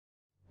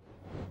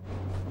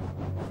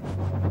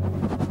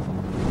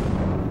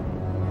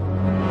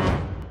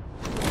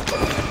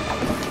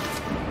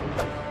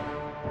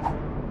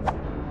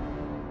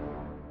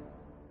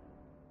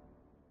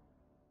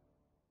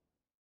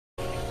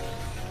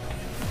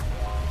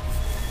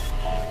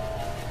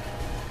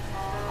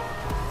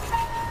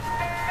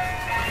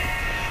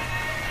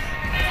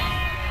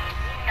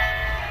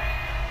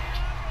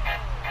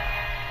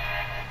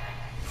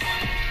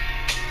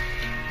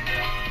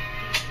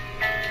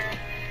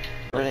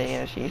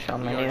as you saw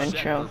my new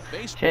intro.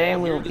 Today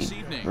we will be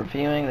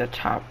reviewing the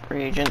top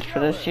free agents for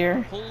this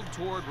year,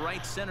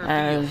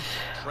 as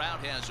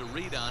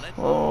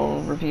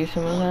we'll review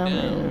some of them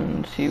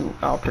and see.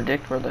 I'll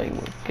predict where they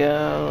would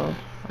go,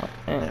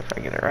 and if I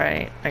get it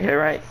right, I get it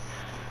right.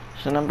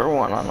 So number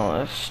 1 on the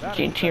list,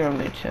 JT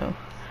Realmuto.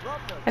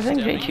 I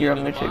think JT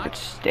Realmuto could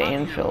stay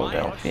in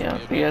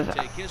Philadelphia because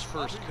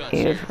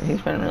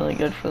he's been really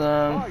good for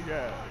them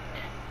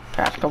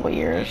past couple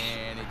years.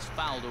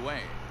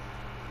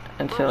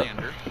 Until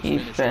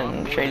he's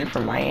been traded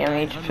from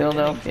Miami to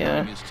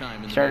Philadelphia.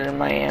 He started in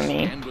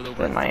Miami,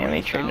 then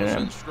Miami traded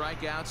him.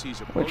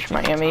 Which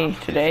Miami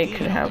today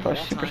could have a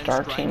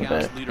superstar team,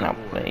 but no,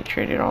 they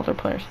traded all their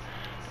players.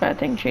 But I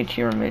think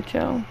JT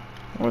Realmuto,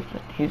 with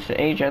his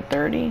age at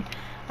 30,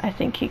 I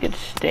think he could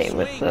stay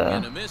with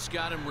the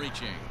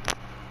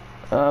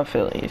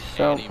Phillies.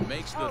 So,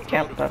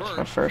 yep, that's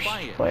my first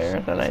player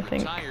that I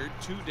think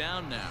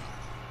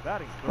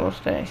will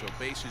stay. So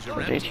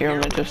JT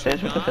Realmuto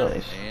stays with the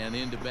Phillies.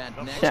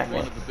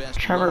 Second,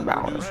 Trevor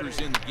Bauer.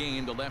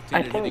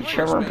 I think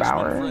Trevor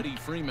Bauer,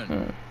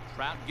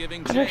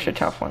 that's actually a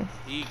tough one,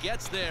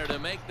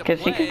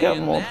 because he could go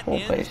multiple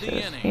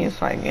places.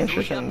 He's like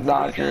interested in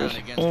Dodgers,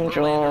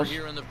 Angels,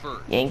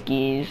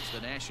 Yankees,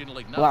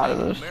 a lot of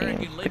those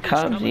teams, the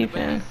Cubs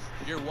even.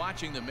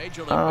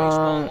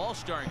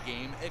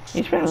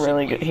 He's been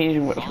really good. He's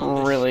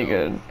really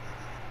good.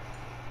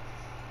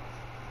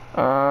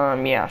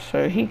 Yeah,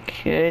 so he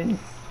could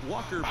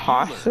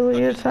possibly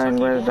get signed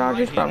by the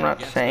Dodgers, but I'm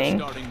not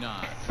saying.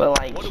 But,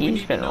 like,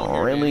 he's been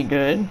really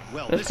good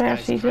this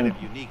past season.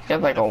 He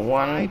has, like, a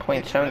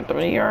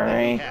 1.73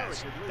 ERA.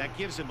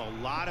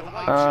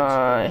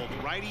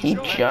 He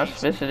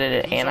just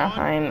visited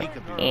Anaheim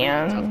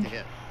and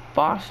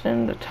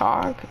Boston to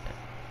talk.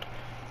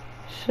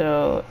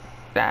 So,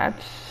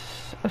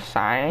 that's a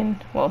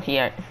sign. Well, he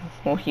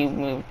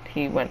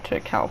went to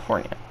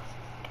California.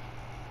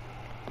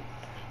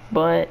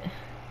 But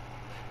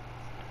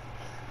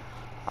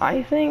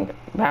I think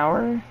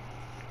Bauer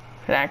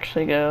could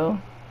actually go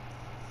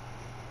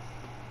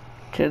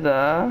to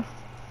the...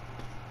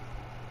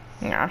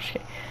 I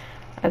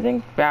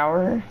think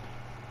Bauer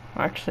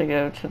will actually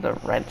go to the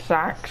Red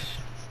Sox,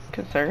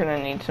 because they're going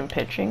to need some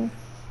pitching.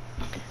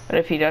 But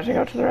if he doesn't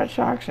go to the Red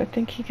Sox, I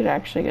think he could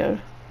actually go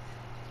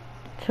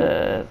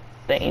to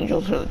the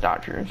Angels or the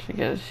Dodgers,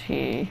 because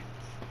he's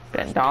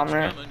been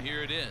dominant.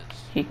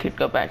 He could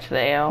go back to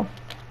the AL.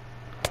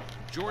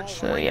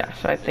 So yeah,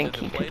 so I think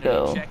he could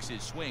go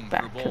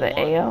back to the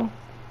AL.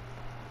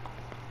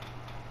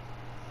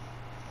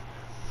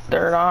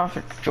 Third off,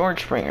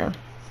 George Springer,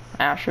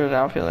 Astros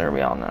outfielder.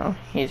 We all know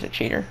he's a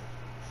cheater.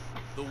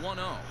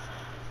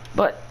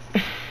 But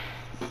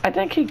I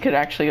think he could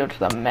actually go to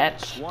the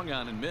Mets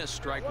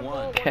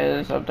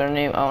because of their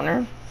new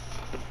owner.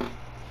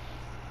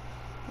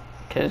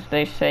 Because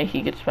they say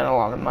he could spend a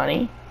lot of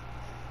money.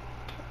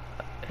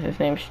 His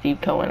name's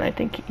Steve Cohen. I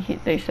think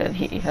they said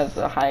he has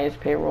the highest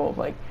payroll of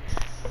like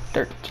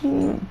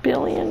 $13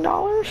 billion.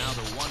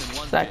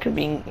 So that could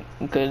be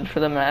good for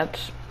the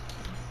Mets.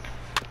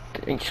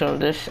 So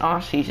this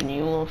offseason,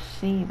 you will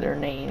see their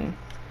name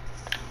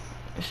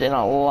is in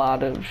a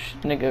lot of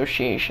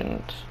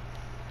negotiations.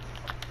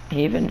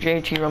 Even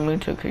JT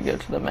Realmuto could go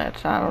to the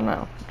Mets. I don't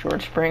know.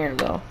 George Springer,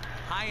 though,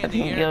 I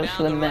think he goes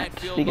to the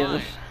Mets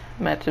because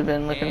Mets have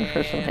been looking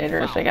for some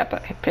hitters. They got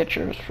the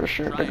pitchers for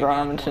sure,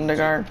 DeGrom and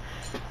Syndergaard.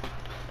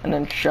 And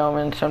then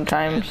Showman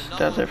sometimes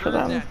does it for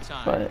them,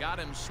 but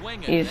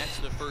he's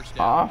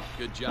off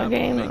a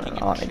game and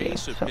on a game.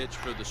 So,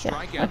 yeah,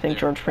 I think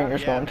George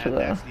Springer's going to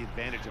the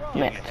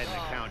Mets.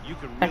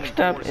 Next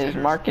up is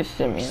Marcus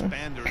Semien.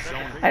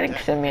 I think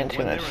Semien's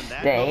going to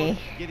stay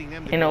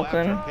in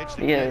Oakland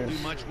because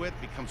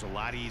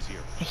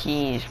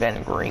he's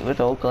been great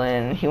with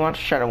Oakland. He wants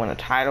to try to win a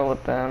title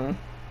with them.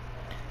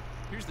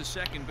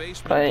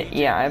 But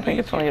yeah, I think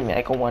it's only gonna be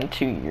like a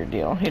 1-2 year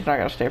deal. He's not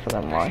gonna stay for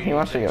them long. He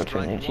wants to go to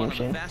a new team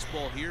soon.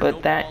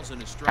 But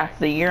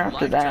the year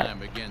after that,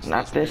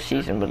 not this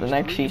season, but the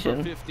next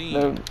season,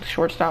 the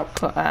shortstop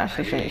class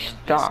is gonna be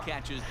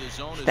stacked.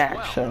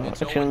 So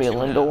it's gonna be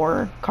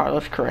Lindor,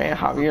 Carlos Correa,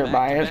 Javier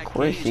Baez,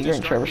 Corey Seager,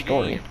 and Trevor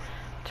Story.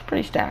 It's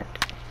pretty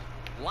stacked.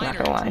 Not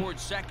gonna lie.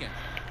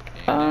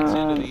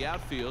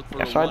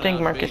 Yeah, so I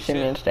think Marcus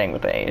Semien's staying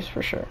with the A's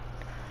for sure.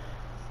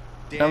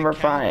 Number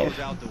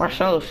 5,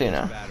 Marcell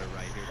Ozuna.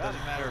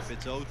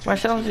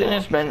 Marcell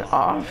Ozuna's been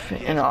off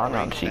and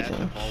on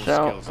season,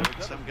 so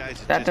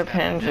that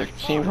depends if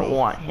teams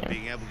want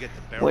him.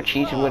 Which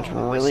he was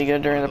really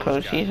good during the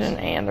postseason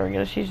and the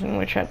regular season,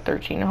 which had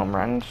 13 home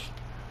runs.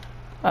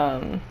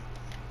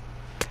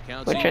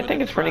 Which I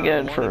think is pretty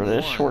good for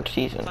this short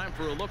season.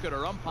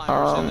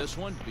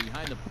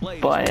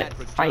 But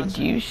I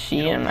do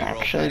see him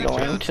actually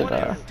going to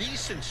the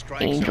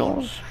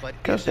Angels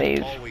because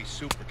they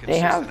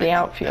have the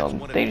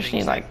outfield. They just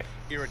need like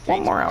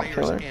one more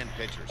outfielder. And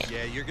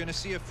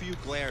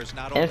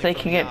if they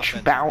can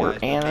get Bauer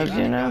and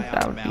Ozuna,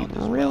 that would be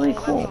really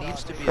cool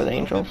for the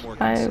Angels.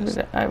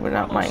 I would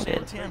not mind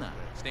it.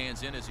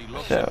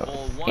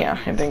 So yeah,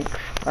 I think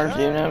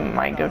Arzuna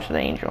might go to the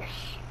Angels.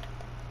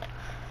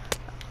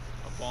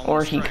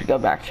 Or he could go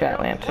back to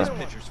Atlanta.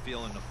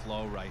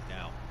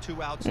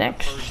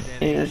 Next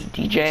is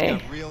DJ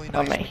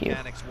LeMahieu.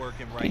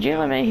 DJ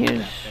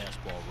LeMahieu's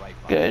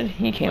good.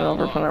 He came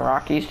over from the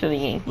Rockies to the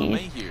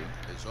Yankees.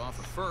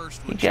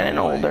 He's getting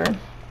older.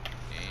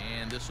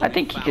 I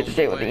think he could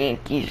stay with the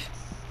Yankees.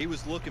 He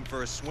was looking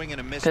for a swing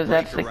and a miss. Because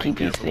that's the key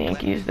piece of the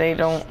Yankees. They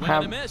don't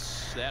have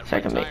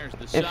second base.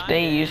 If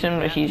they use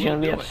him, he's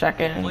going to be at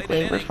second, and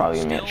Gleyber's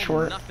probably mid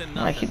short,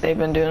 like they've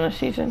been doing this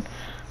season.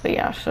 But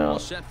yeah, so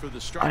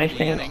I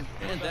think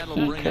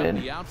he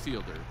could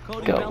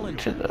go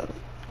to the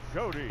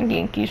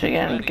Yankees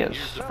again, because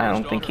I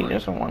don't think he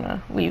doesn't want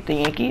to leave the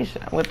Yankees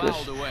with this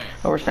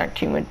overstacked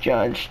team with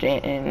Judge,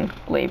 Stanton,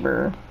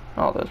 Gleyber,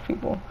 all those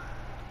people,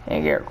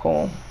 and Garrett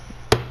Cole.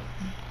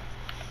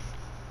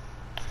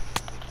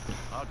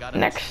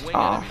 Next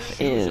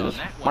off is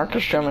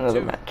Marcus Stroman of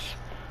the Mets,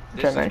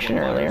 which I mentioned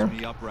earlier.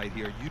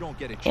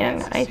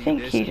 And I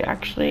think he's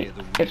actually,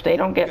 if they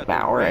don't get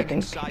Bauer, I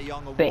think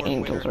the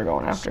Angels are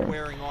going after him.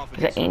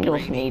 Because the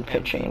Angels need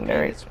pitching.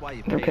 Their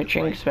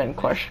pitching's been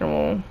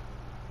questionable.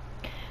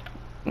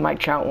 Mike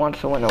Trout wants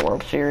to win a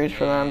World Series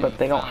for them, but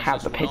they don't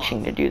have the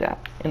pitching to do that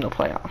in the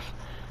playoffs.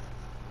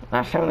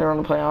 Last time they were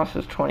in the playoffs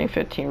was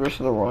 2015 versus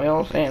the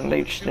Royals, and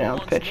they just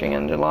announced pitching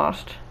and they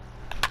lost.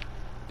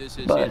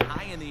 But,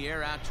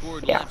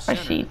 yeah, I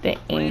see the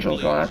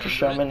Angels going after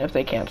Stroman if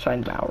they can't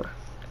sign Bauer.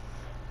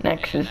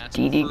 Next is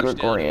Didi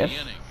Gregorius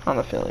on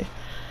the Phillies.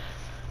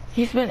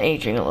 He's been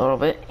aging a little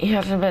bit. He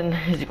hasn't been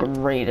his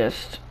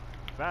greatest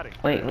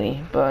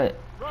lately, but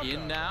he's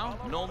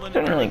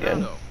been really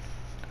good.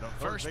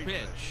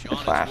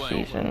 This last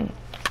season,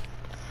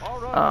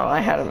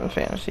 I had him in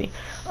fantasy.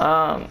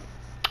 I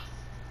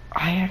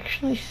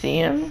actually see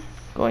him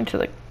going to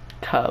the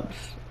Cubs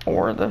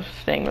or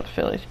staying with the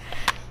Phillies.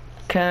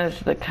 Because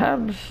the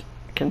Cubs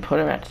can put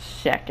him at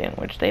second,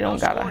 which they don't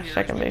got a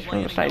second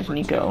baseman besides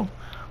Nico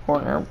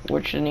Horner,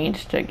 which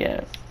needs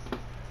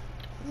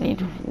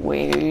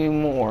way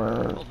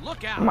more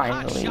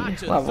minor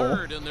league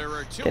level,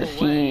 because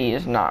he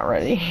is not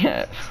ready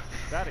yet,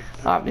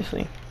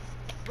 obviously.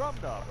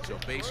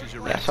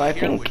 Yeah, so I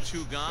think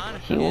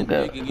he will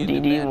go.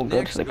 DD will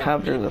go to the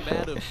Cubs or the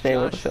Phillies, stay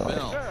with the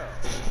Phillies.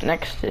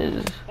 Next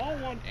is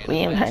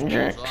Liam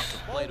Hendricks,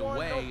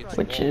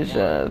 which is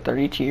a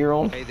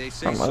 32-year-old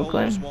from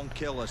Oakland.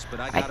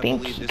 I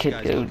think he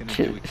could go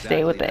to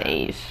stay with the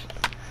A's,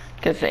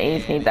 because the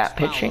A's need that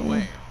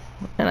pitching,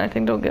 and I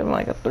think they'll give him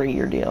like a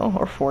 3-year deal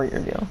or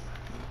 4-year deal.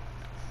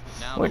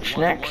 Which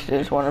next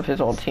is one of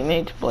his old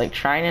teammates, Blake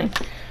Treinen,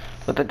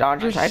 with the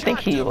Dodgers. I think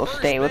he will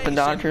stay with the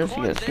Dodgers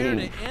because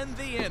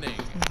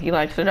he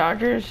likes the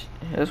Dodgers.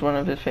 It was one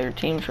of his favorite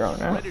teams growing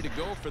up.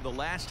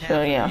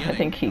 So yeah, I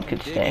think he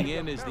could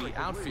stay.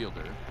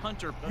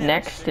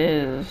 Next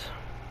is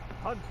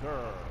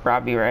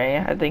Robbie Ray.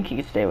 I think he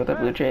could stay with the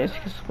Blue Jays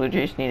because the Blue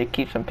Jays need to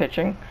keep some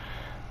pitching.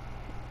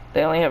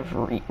 They only have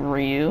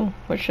Ryu,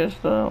 which is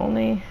the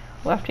only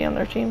lefty on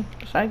their team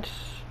besides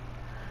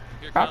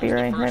Robbie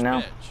Ray right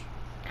now.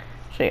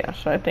 So yeah,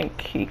 so I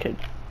think he could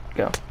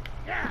go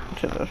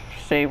to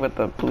stay with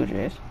the Blue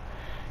Jays.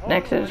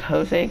 Next is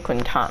Jose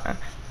Quintana.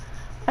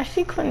 I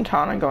see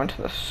Quintana going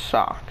to the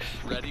Sox,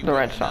 the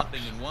Red Sox,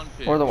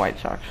 or the White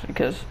Sox,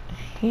 because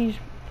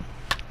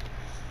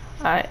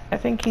I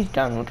think he's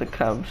done with the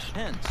Cubs.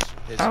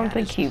 I don't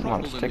think he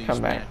wants to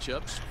come back.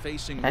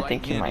 I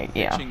think he might,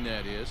 yeah.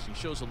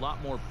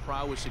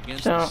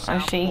 So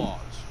I see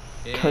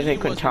Jose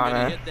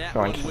Quintana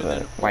going to the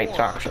White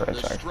Sox or Red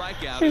Sox.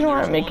 The reason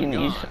why I'm making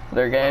these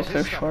other guys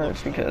so short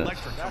is because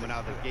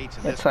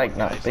it's like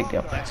not a big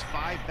deal.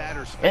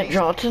 And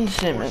Jonathan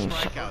Simmons.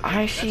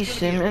 I see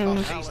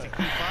Simmons.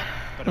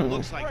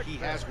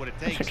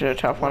 Such a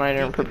tough one. I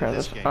didn't prepare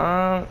this.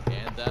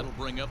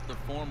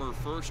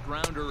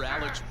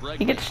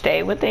 He could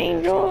stay with the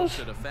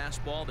Angels,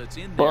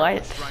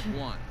 but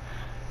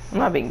I'm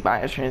not being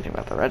biased or anything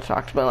about the Red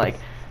Sox, but like,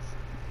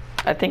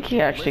 I think he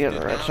actually got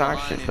the Red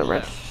Sox. If the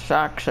Red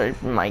Sox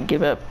might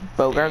give up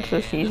Bogarts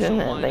this season,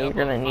 and they're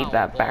gonna need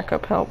that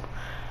backup help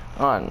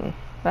on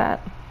that.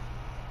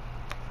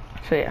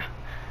 So yeah.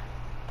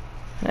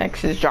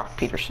 Next is Jock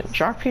Peterson.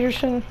 Jock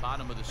Peterson,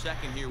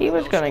 he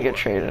was gonna get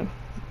traded,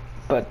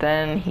 but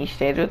then he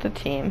stayed with the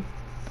team,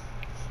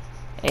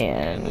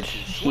 and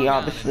he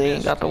obviously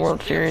got the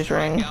World Series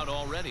ring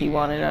he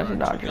wanted as a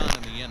Dodger,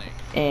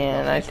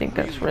 and I think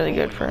that's really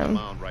good for him.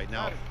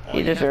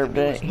 He deserved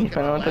it. He's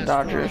been with the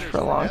Dodgers for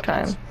a long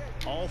time,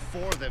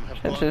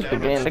 since his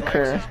beginning of the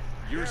career.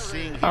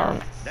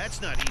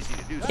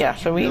 Yeah,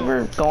 so we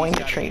were going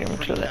to trade him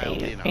to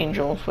the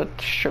Angels with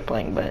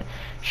Stripling, but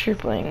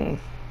Stripling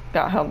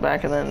got held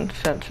back and then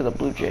sent to the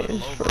Blue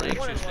Jays for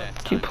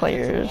 2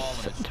 players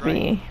to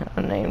be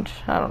unnamed.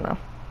 I don't know.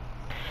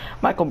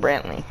 Michael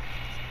Brantley.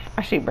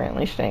 I see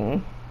Brantley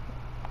staying.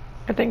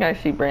 I think I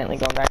see Brantley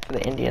going back to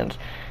the Indians.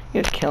 He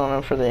was killing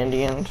them for the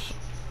Indians.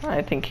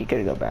 I think he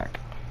could go back.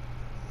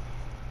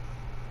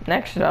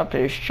 Next up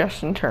is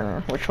Justin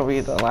Turner, which will be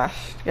the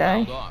last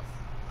guy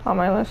on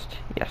my list.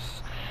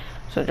 Yes.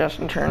 So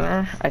Justin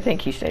Turner, I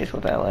think he stays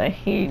with LA.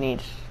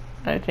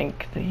 I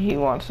think he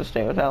wants to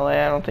stay with LA.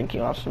 I don't think he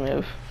wants to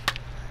move.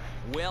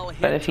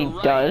 But if he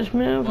does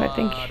move, I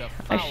think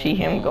I see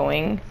him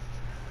going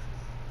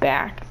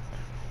back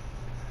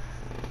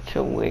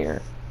to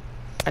where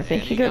I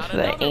think he goes to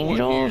the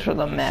Angels or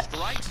the Mets.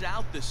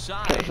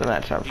 Because the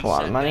Mets have a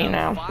lot of money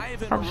now,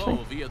 obviously.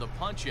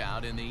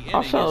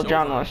 Also,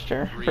 John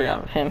Lester,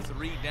 forgot him.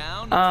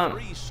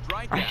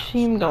 I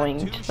see him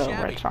going to the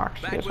Red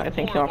Sox because I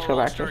think he wants to go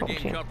back to his home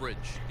team.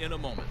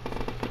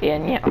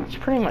 And yeah, that's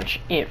pretty much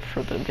it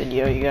for the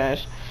video, you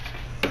guys.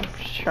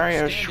 Sorry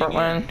it was a short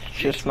one. It's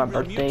just my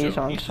birthday's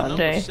on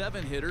Sunday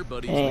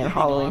and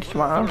Halloween's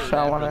tomorrow, so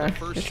I want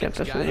to just get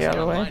this video out of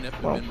the way.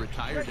 Well,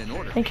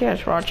 thank you guys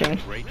for watching.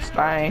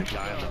 Bye.